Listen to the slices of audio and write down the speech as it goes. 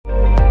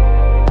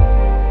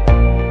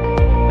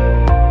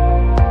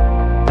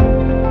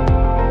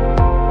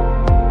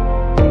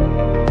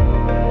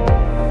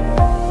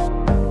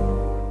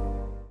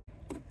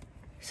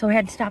So we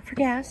had to stop for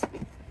gas.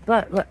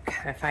 But look,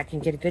 if I can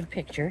get a good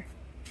picture.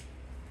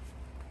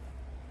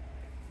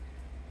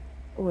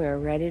 We're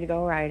ready to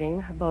go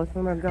riding. Both of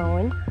them are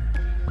going.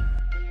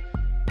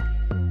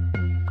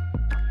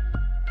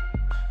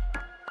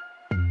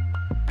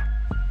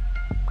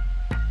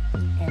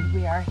 And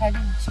we are headed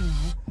to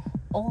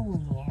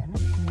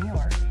OLEAN, New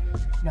York.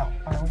 No,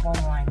 or we're going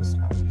to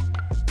Limestone.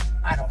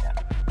 I don't know.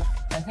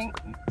 I think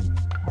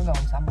we're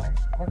going somewhere.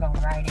 We're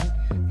going riding.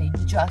 They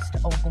just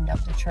opened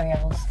up the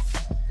trails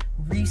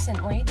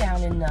recently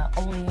down in the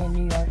OLEAN,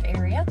 New York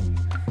area.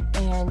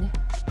 And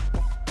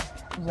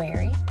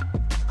Larry,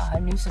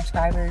 new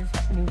subscribers,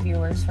 new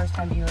viewers,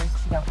 first-time viewers,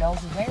 if you don't know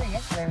who Larry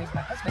is, Larry's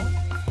my husband.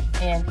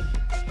 And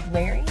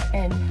Larry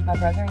and my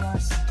brother-in-law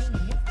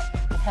Steve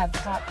have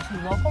talked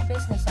to local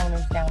business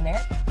owners down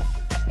there,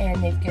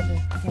 and they've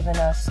given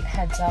us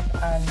heads up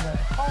on where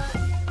to park,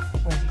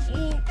 where to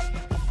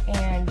eat,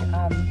 and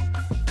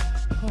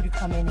who to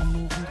come in and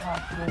meet and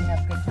talk to and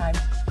have a good time.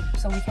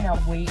 So we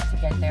cannot wait to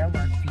get there.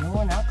 We're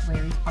fueling up.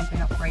 Larry's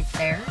pumping up right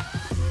there.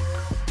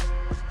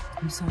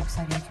 I'm so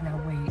excited. I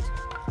cannot wait.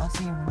 I'll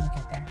see you when we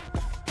get there.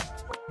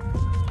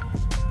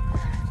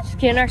 Just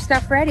getting our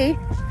stuff ready.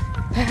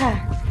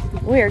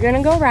 We're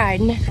gonna go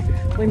riding.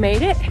 We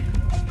made it.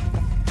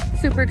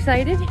 Super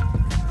excited.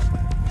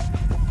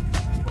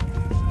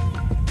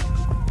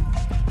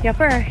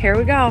 Yepper, here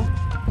we go.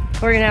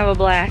 We're gonna have a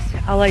blast.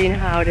 I'll let you know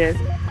how it is.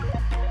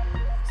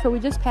 So we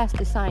just passed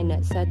a sign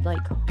that said like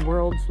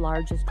world's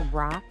largest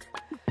rock,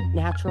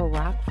 natural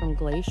rock from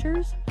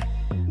glaciers.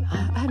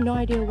 I have no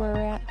idea where we're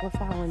at. We're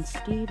following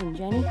Steve and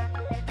Jenny.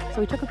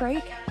 So we took a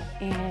break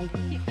and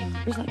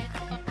there's like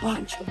a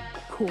bunch of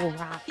cool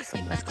rocks.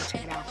 Let's go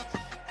check it out.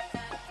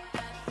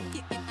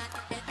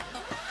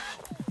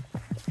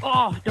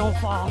 Oh, don't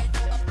fall.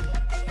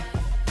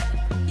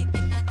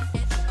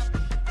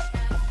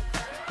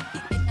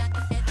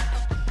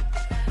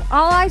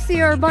 All I see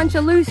are a bunch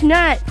of loose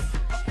nuts.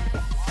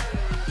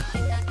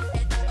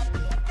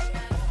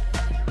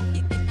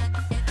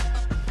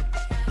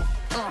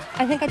 Oh,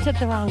 I think I took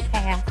the wrong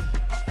path.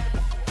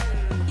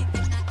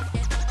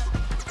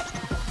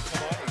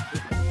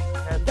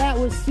 That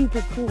was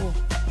super cool.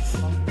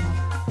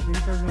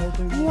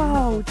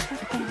 Whoa,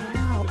 check that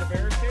out.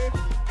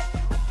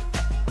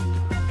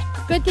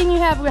 Good thing you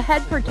have a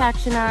head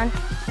protection on.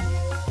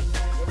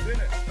 What's in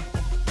it?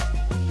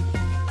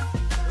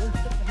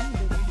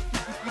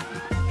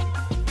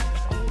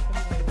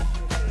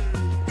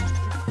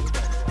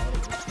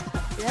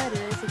 Yeah, it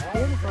is. It's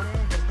beautiful.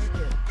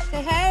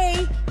 Say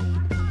hey.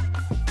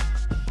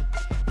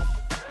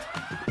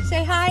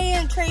 Say hi,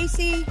 Aunt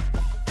Tracy.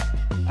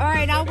 All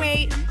right, I'll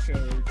wait.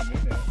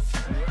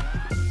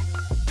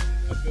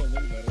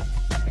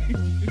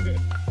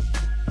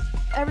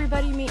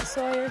 Everybody meet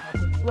Sawyer.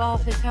 Well,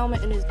 his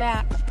helmet in his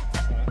back.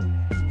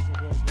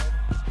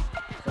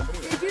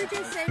 Did you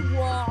just say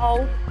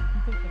whoa?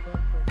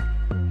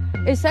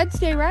 It said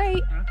stay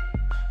right.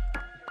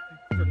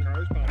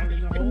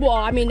 Well,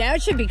 I mean,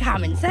 that should be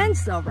common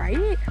sense though,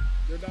 right?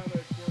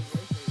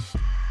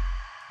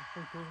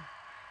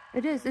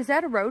 It is. Is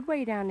that a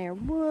roadway down there?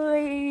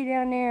 Way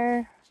down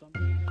there.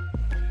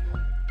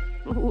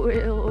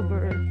 Way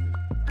over.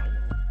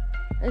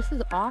 This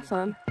is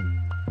awesome.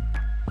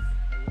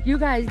 You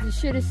guys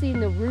should have seen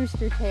the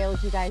rooster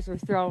tails you guys were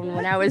throwing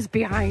when I was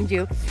behind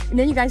you. And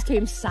then you guys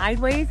came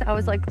sideways. I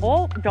was like,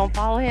 oh, don't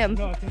follow him.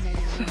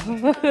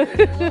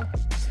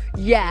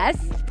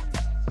 Yes.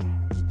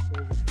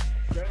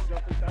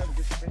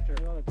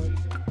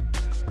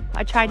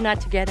 I tried not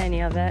to get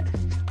any of it.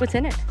 What's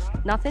in it?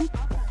 Nothing?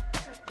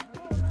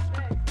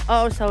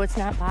 Oh, so it's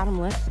not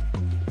bottomless.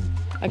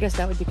 I guess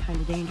that would be kind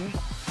of dangerous.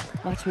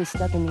 Watch me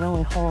step in the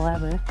only hole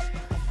ever.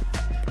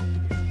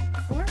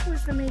 Or it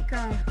was to make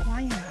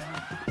wine.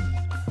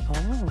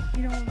 Oh.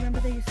 You know, remember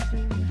they used to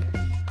do.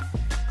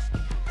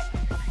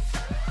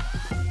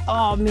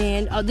 Oh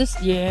man, oh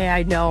this, yeah,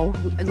 I know.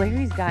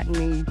 Larry's gotten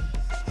me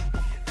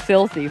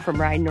filthy from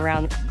riding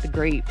around the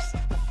grapes.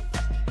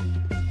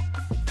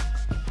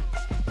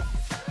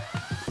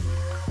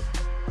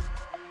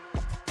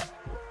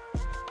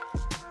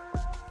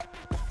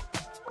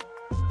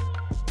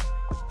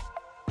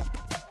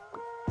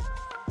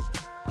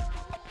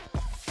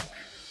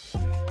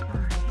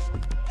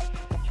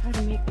 Try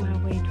to make my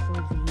way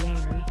towards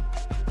Larry.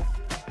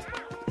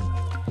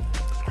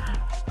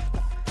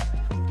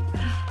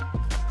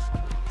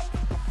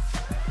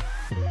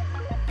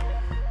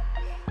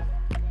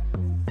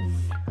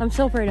 I'm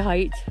so afraid of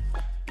heights.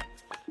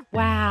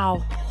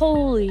 Wow,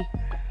 holy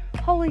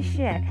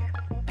shit.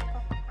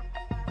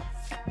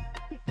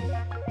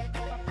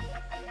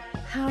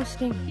 How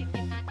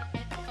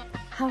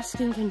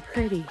stinking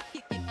pretty.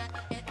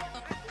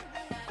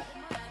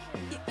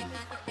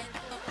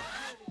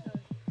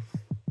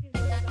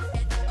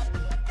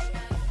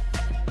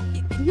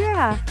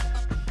 Yeah.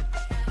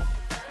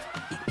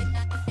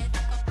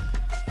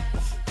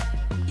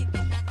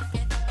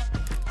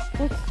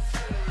 Oops.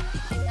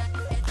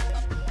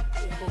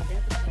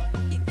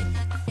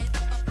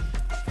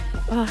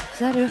 Oh, is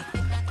that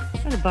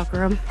a buck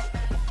room?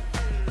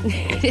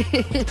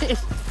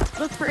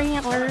 Look for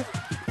antlers.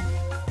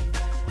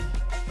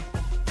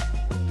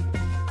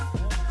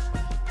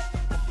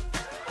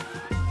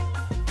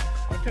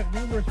 I took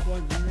numerous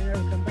ones and they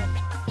never come back.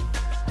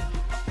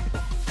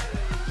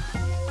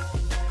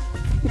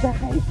 You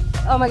guys,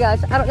 oh my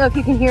gosh, I don't know if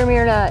you can hear me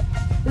or not.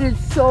 It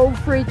is so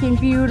freaking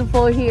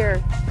beautiful here.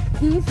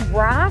 These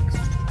rocks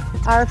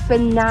are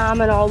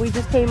phenomenal. We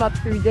just came up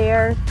through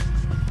there,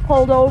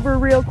 pulled over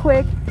real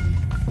quick.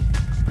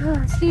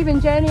 Steve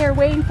and Jenny are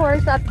waiting for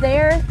us up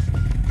there.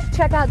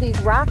 Check out these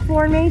rock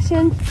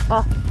formations.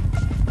 Oh,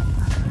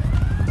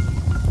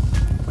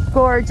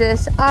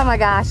 gorgeous. Oh my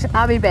gosh,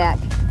 I'll be back.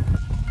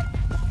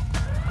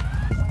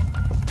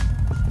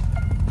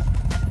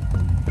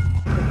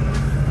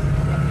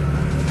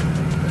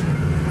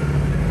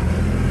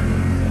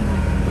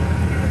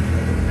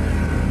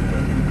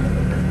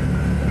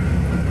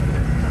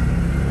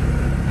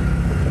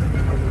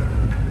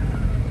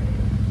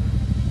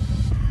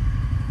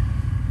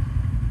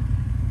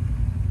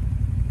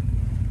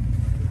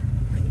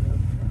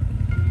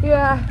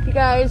 Yeah, you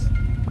guys,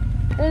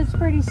 it's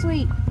pretty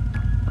sweet.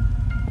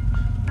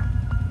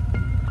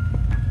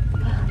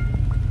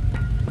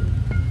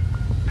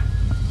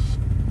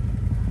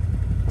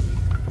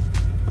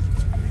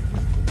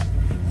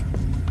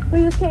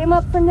 We just came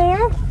up from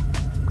there.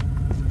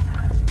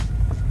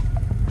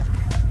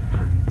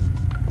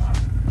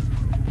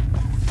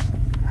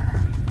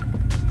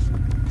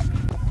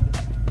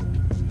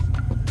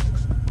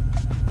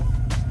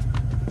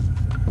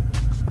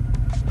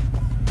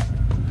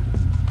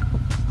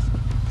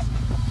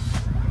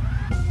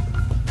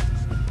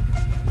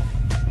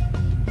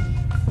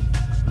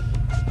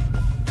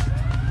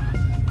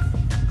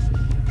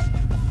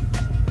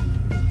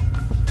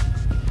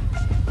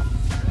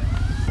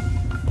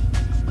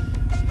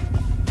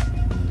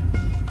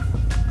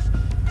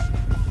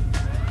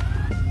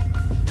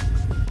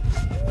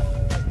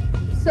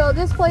 So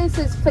this place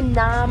is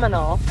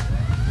phenomenal.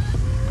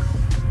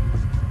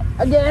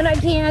 Again, I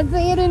can't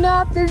say it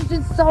enough. There's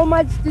just so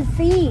much to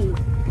see.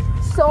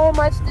 So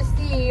much to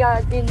see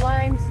in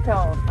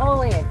Limestone,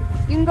 OLEAN.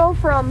 You can go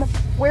from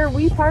where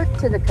we parked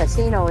to the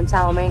casino in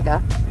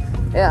Salamanca.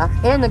 Yeah,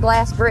 and the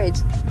glass bridge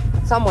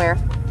somewhere.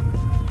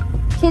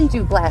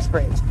 Kinju glass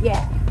bridge,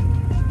 yeah.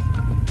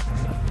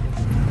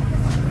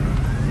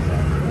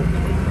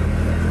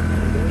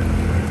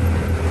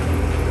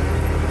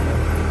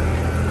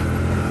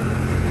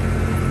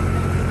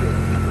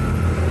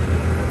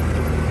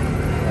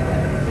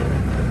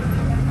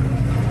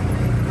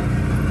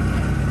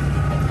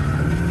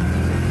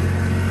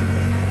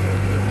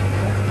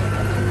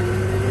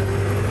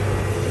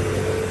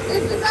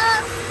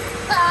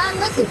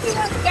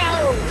 Let's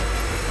go!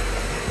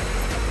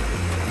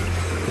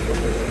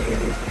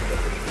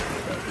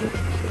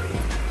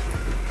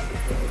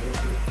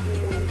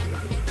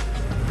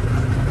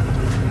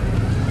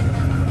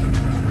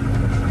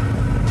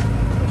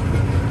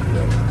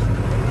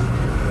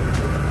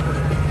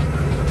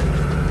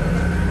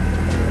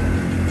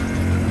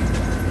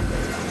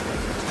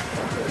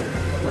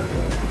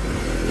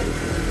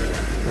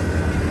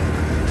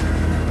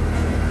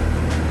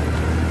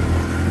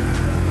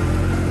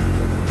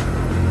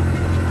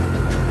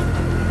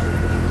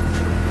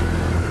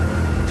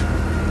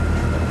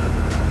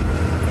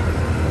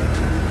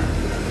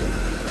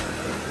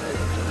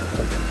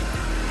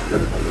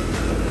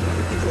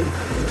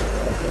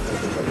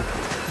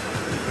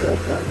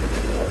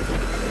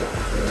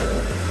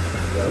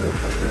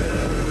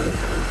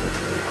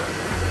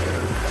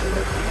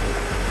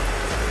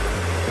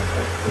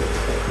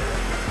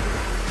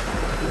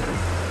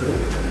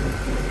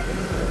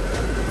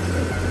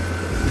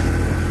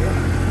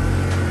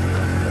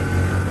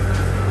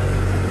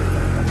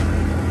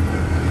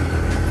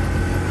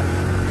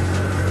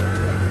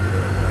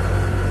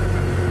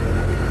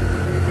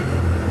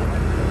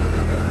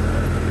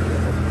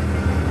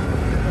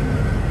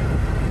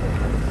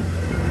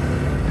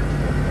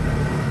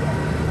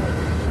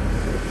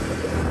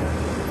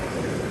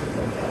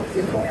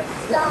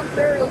 Stop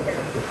earlier.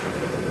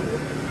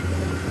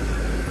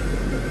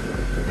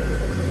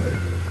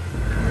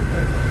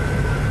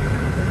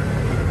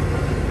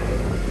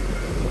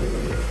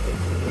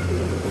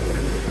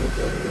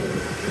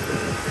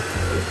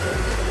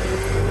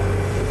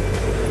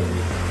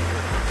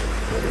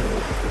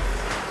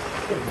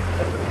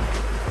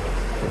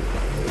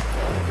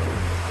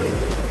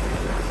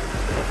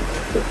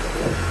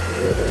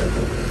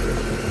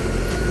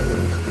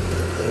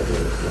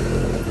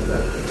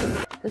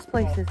 This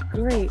place is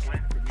great.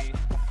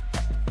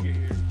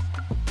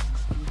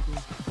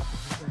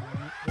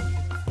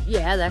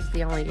 Yeah, that's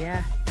the only,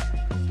 yeah.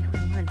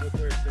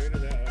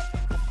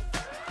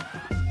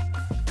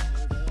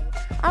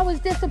 I was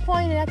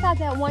disappointed. I thought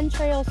that one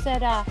trail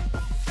said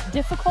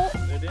difficult.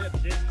 It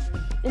did.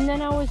 And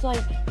then I was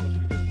like,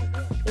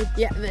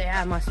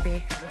 yeah, it must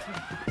be.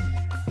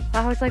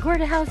 I was like, where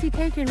the hell is he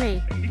taking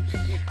me?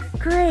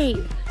 Great.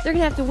 They're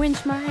gonna have to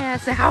winch my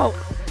ass out.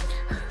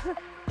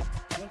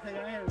 One thing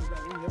I had was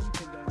that we never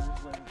came down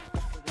this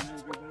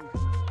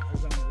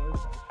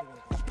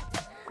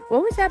way.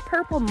 What was that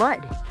purple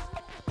mud?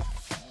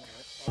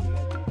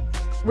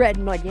 Red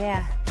mud,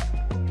 yeah.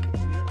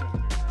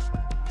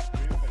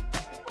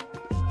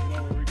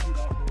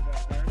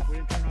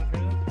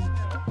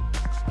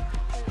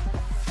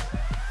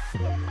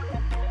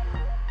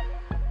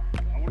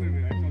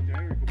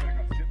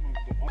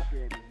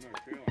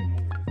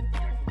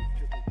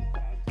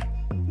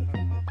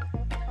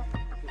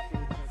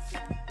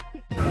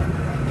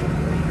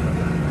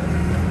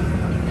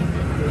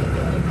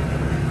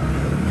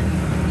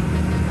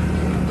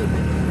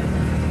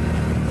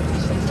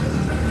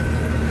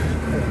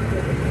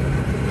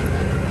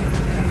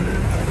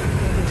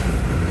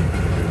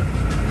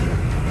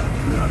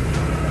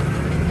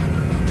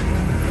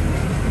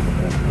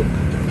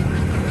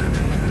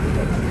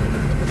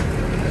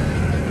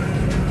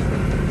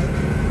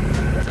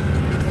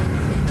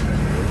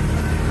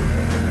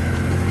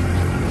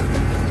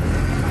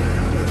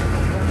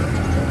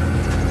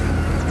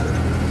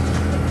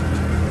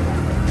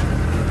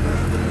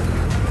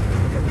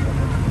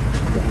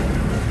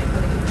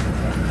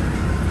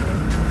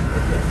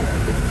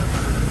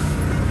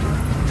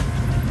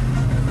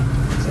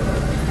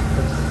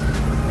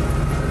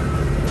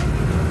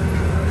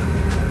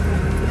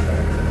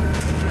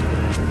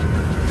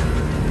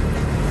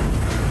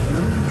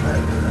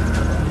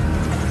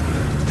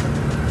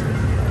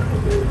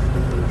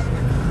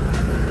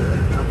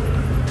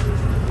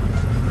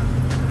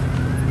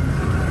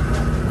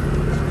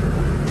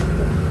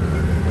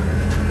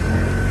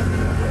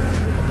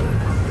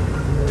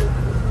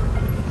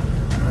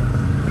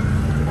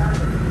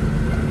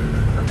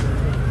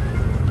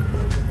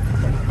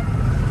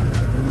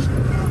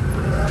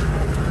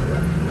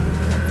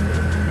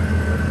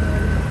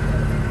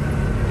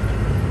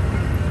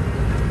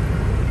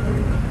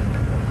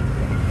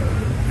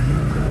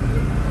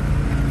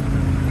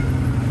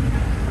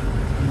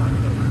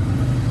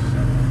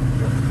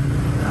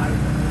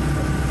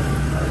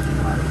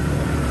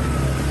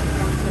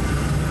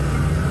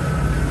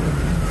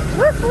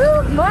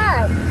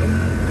 Mud.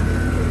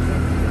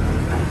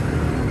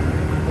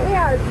 We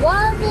are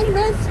loving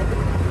this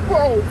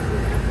place.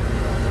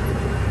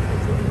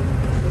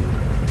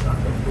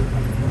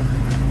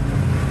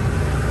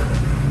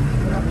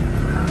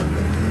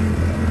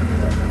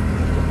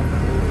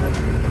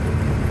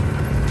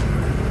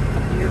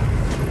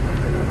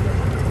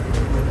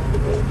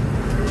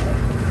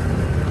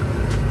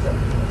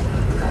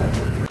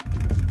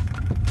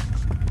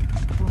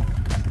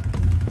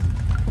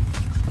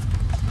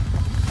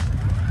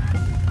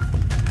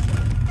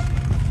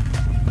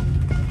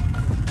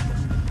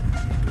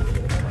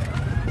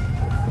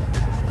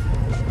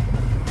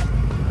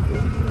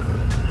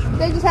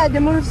 They just had to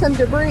move some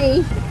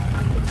debris.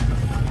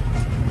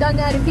 Done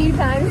that a few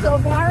times so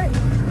far.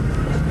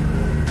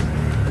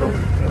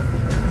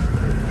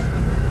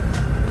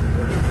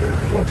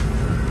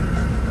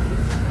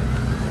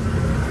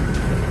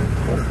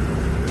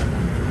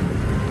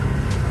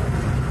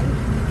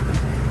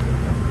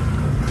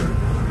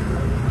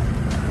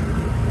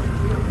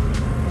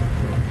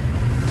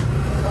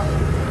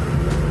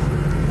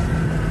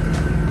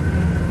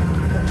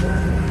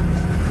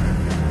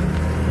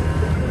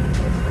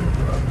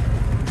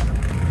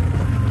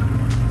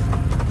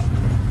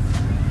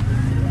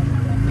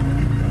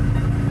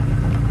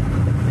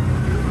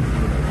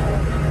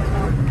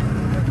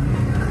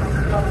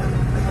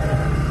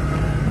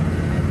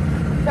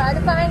 Try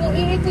to find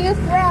the easiest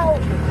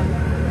route.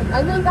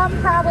 I think I'm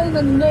probably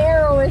the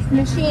narrowest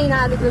machine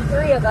out of the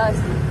three of us.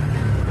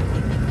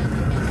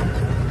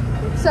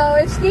 So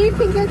if Steve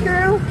can get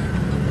through,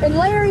 and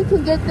Larry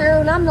can get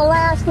through, and I'm the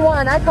last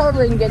one, I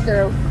totally can get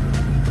through.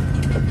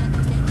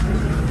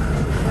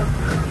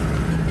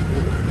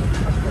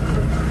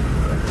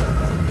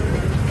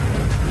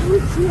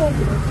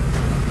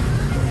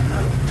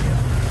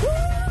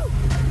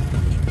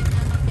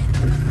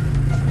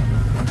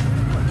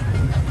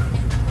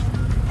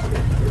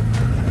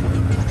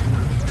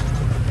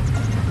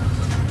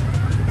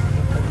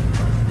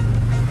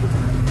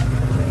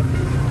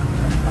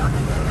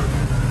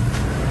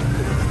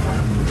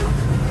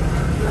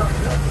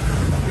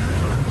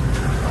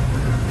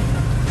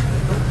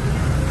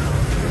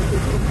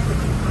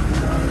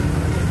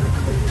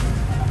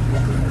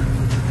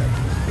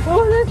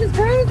 Oh, this is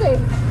crazy.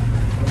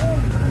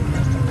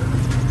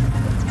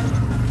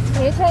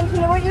 Pay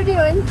attention to what you're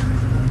doing.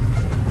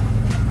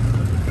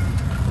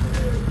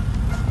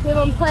 Give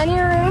them plenty of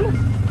room.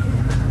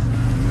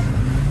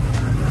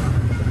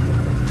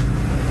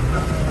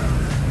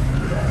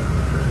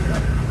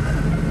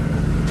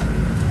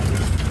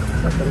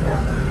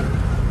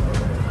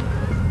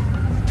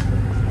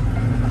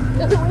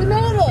 We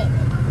made it.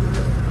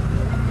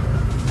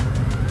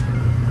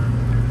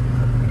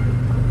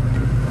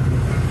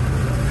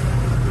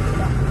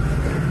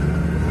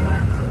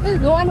 This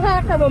is one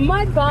heck of a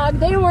mud bog.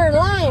 They weren't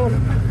lying.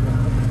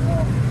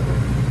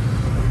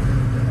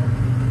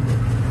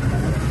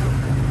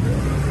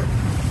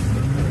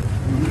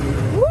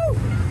 Woo!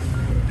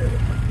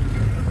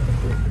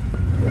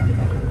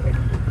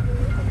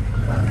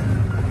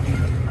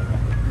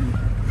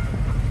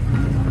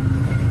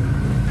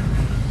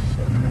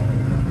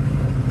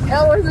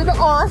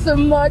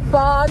 awesome mud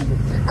bog.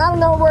 I don't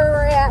know where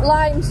we're at,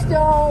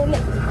 Limestone,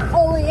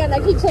 Olean. I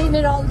keep saying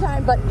it all the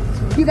time, but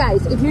you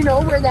guys, if you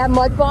know where that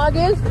mud bog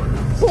is,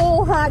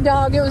 full hot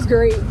dog, it was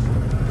great.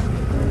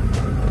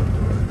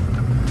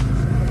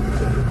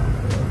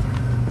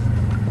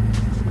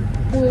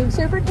 Being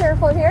super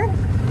careful here.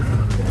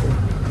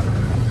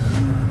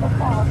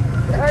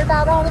 Sorry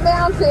about all the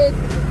bounces.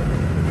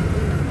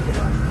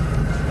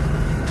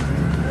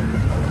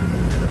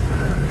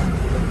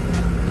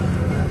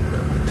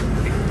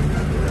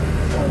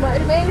 We might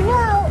have made it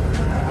out.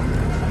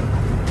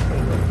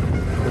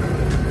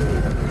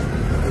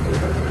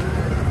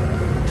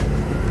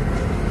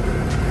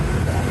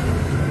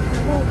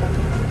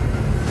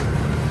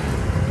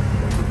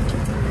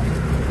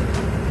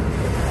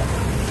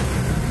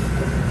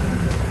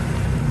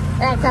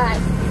 That's us.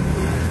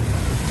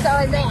 So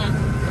is that.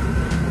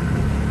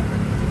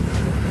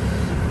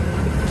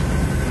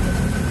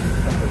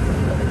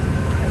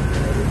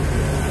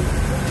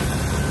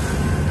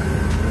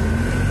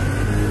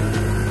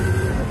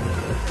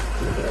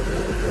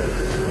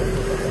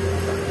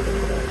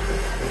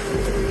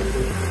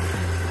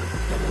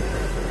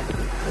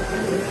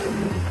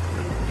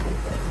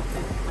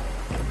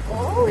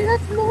 Oh,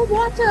 that's more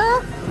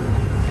water.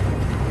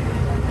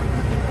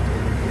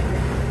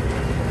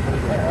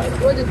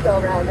 We'll just go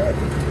around it.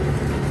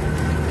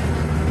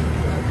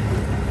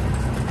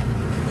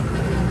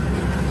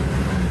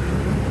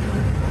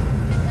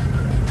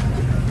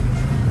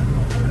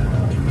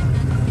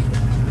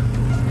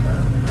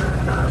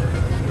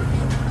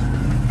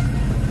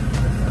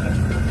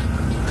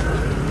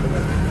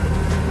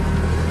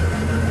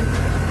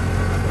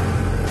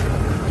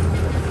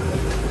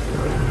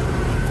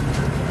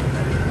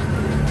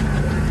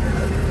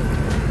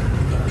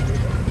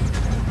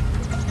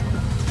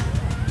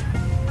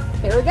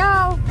 Here we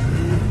go.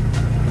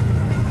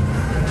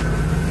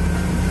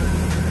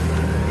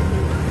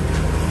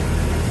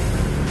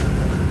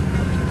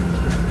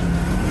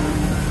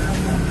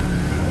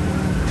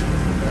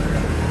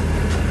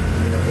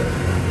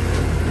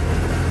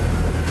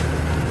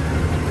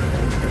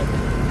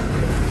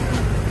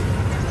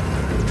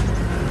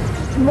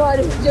 Mud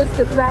is just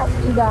the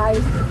best, you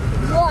guys.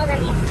 Love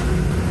it.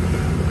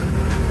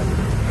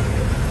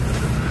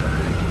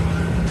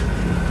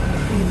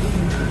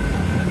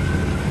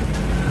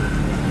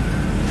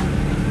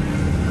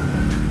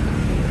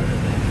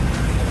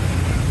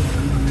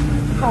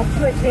 I'll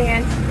switch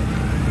hands.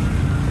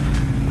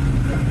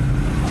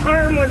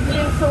 Arm was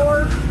being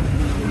sore.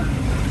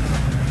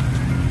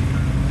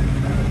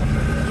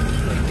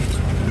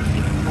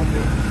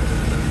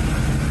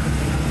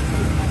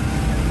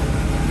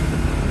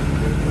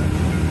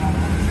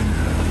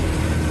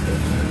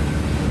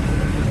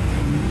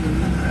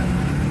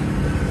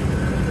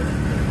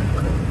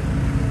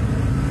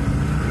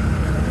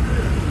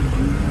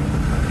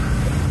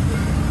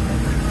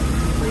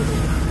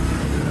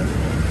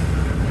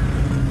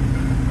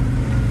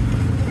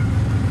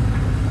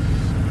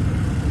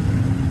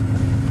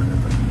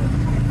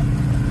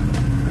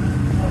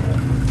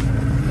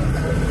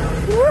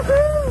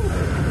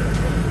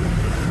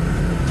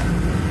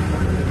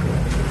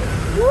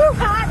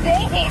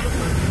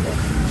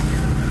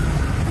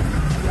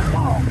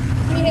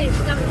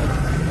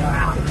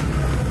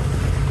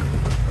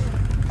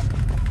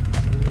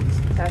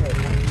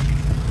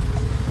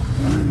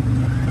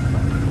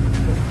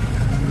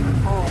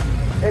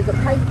 There's a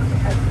pipe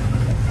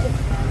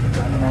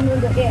under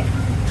the edge.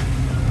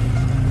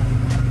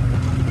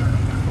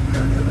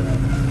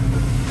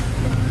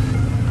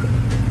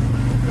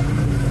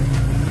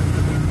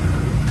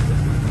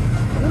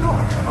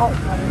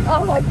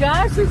 Oh my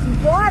gosh, this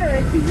water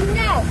is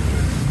nuts!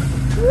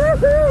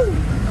 Woohoo!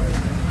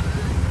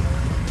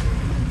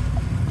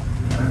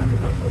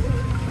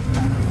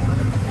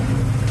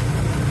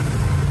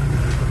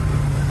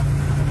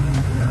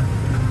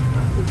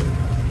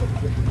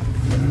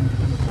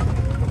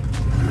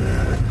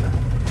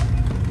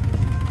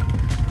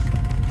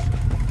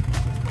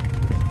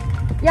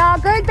 Y'all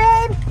good,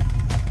 babe?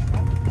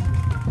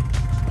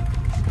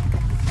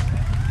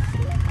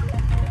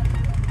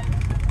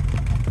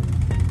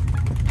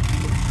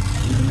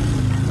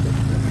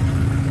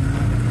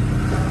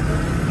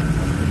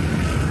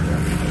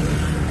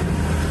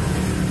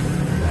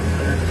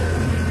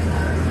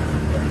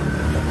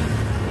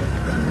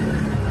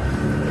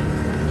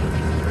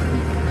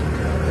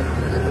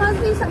 This must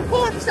be some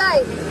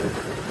campsite.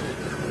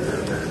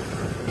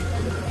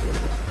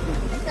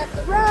 Is that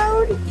the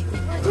road?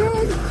 We're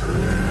good.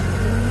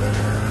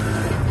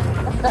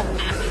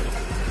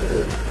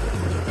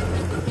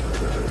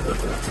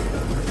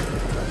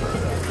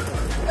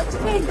 Let's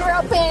get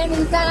girl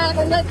panties on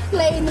and let's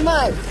play in the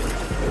mud.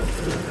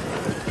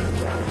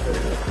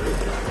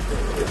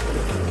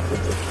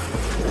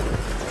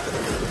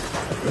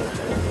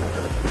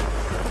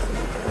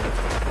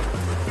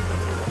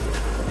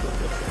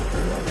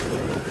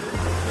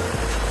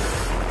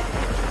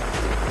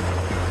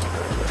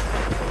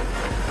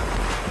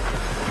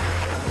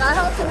 I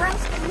hope the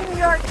rest of New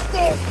York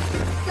State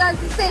does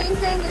the same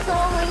thing as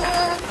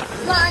OLEAN,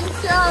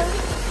 Limestone.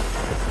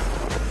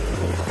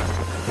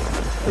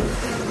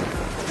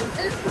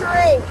 is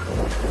great.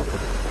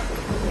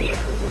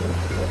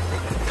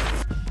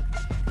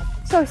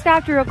 So I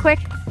stopped real quick.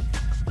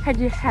 Had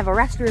to have a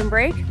restroom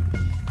break.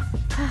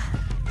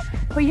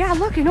 But yeah,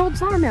 look, an old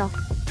sawmill.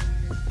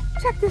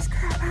 Check this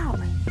crap out.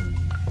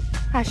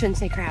 I shouldn't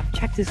say crap.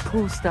 Check this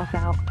cool stuff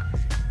out.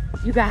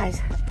 You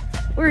guys,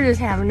 we're just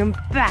having the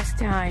best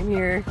time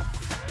here.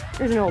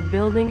 There's an old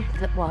building.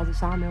 Well, it's a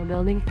sawmill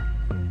building.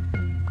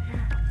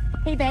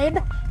 Hey, babe.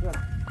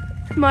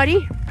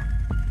 Muddy.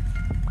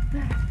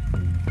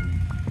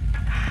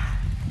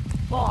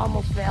 Oh,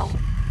 almost fell.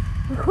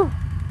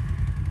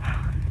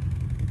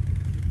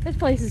 This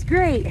place is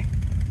great.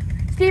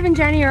 Steve and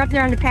Jenny are up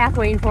there on the path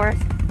waiting for us.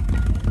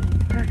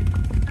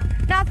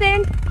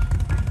 Nothing.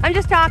 I'm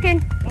just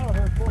talking.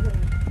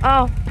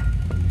 Oh.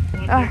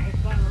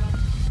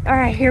 All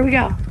right, here we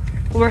go.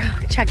 We'll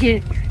check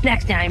you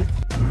next time.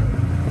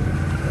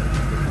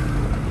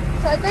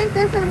 So I think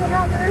this is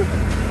another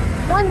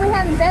one we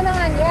haven't been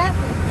on yet.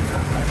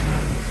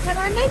 Have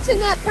I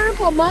mentioned that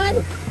purple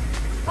mud?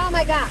 Oh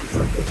my gosh.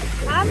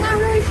 I'm not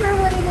really sure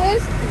what it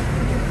is.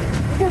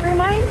 It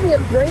reminds me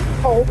of Great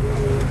Hope.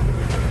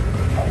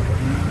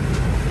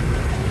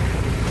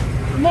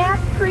 Knapp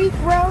Creek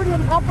Road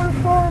and Upper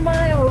 4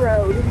 Mile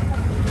Road.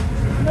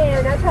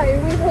 Man, I tell you,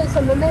 we've hit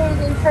some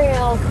amazing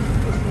trails.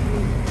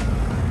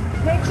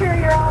 Make sure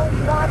you're always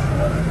watching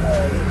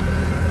it.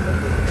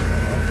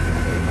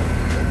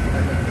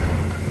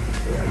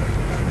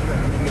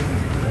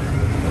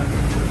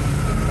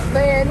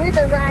 Man, we've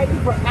been riding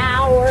for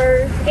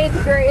hours. It's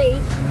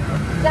great.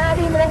 Not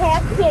even a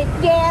half tank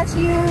gas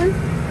used.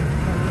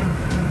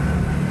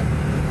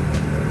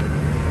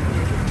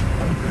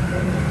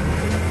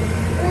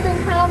 We've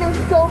encountered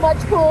so much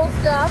cool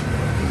stuff.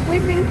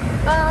 We've been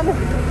a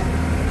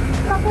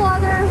couple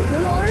other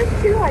wheelers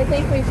too, I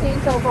think we've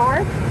seen so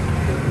far.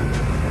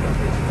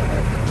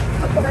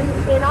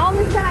 And all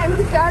this time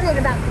we started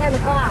about 10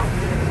 o'clock.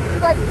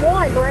 It's like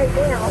 1 right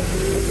now.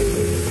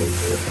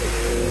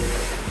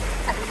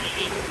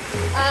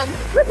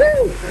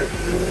 Woohoo!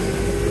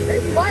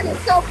 This mud is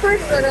so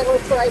pretty when it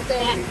looks like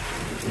that.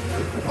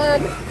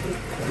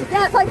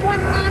 Yeah, it's like 1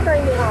 o'clock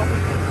right now.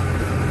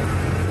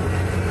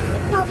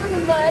 Covered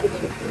in mud,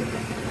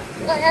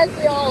 as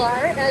we all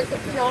are, as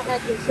you know,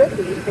 as we should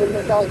be when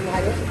we're going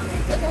mud.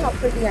 Look at how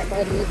pretty that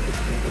mud is.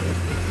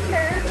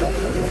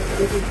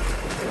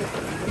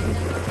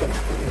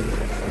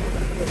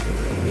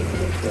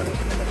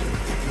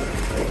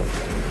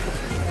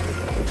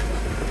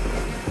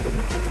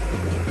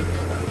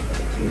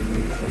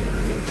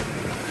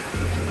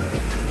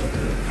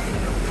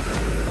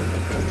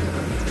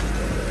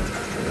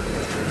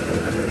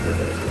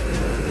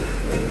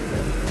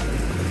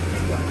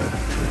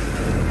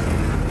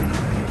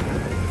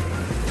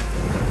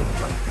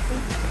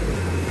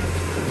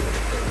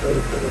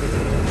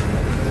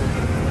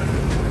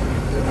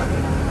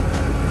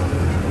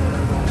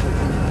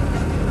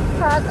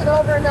 Crossing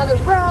over another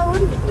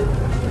road.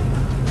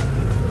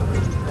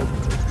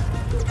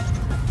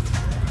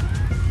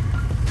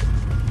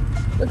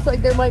 Looks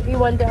like there might be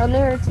one down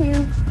there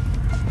too.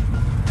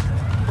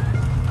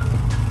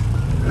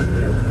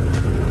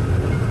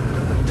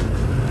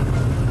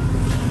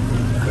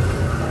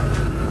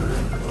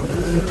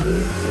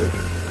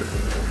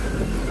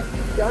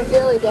 Don't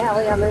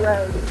dilly-dally on the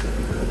road.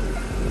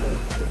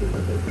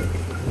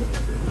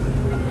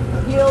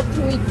 Yield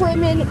to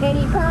equipment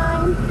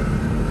anytime.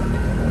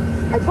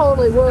 I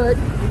totally would.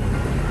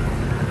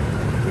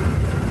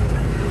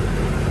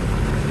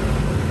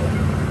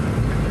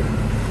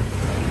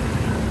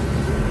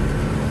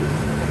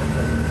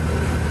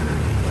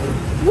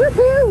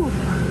 Woohoo!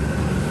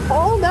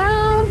 Hold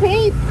on,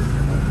 peeps.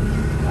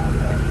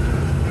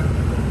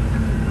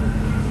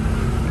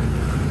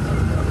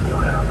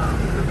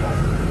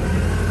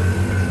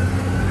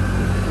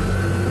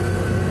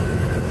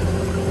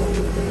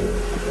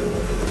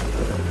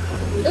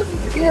 This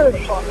is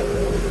beautiful.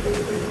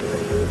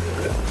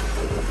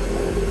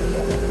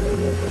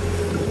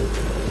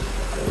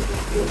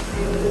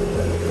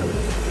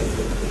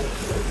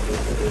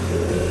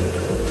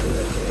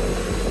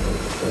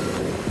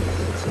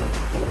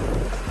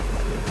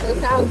 That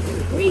sounds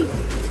sweet.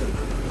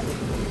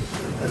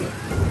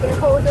 Can't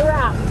hold the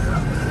rock.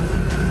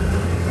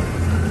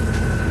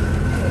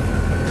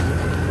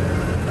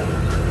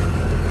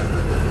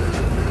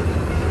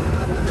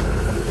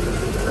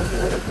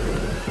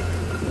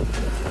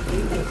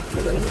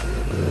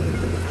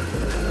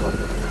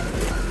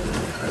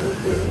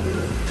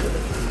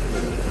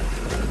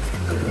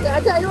 I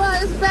tell you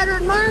what, it's better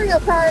than Mario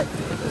Kart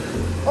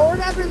or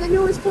whatever the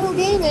newest cool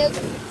game is.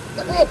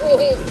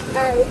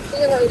 Alright,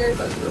 see you later.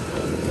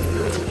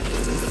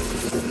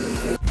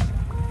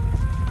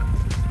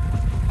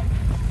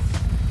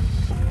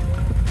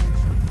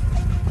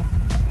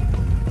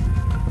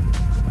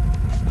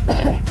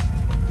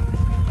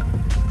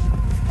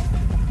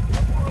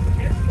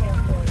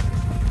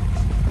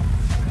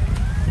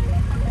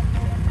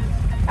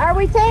 Are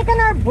we taking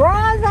our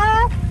bras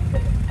off?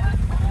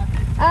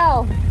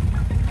 Oh.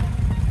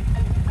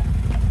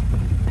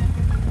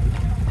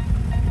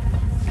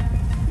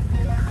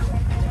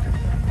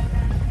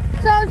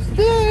 Oh,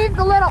 Steve,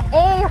 the little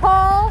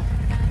a-hole.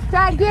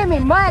 Tried to get me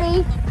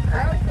muddy.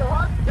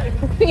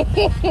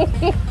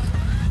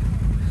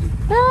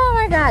 Oh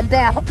my God,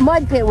 that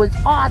mud pit was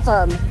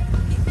awesome.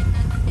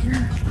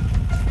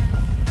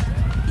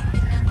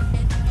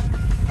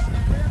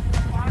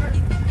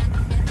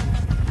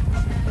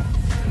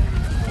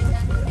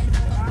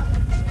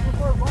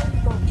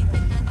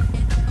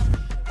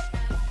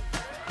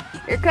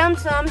 Here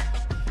comes some.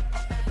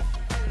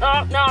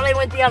 Oh, no, they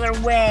went the other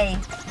way.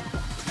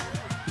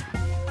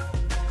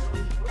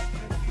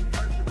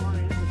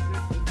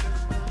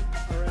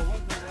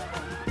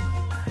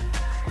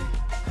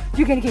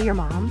 You're gonna get your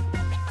mom?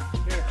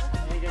 Here,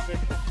 let me get this.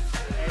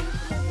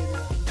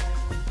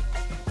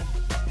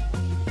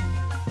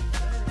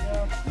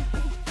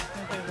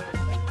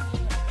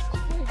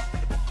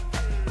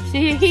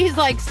 See, he's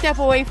like step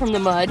away from the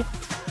mud.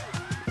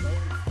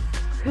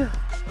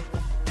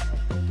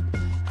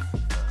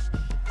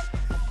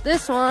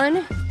 This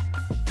one.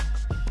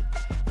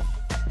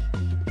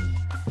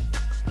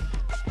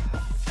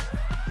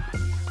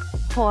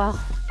 Well,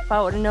 if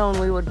I would have known,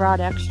 we would have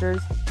brought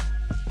extras.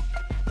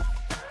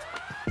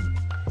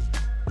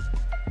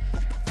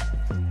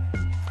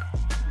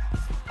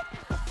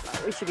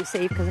 We should be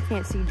safe because I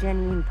can't see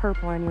Jenny in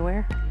purple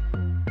anywhere.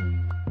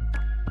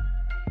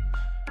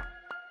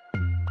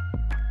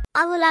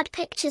 I will add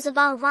pictures of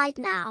our ride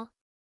now.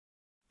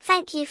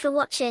 Thank you for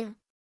watching.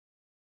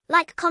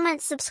 Like,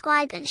 comment,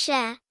 subscribe and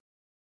share.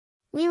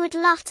 We would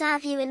love to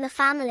have you in the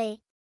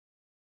family.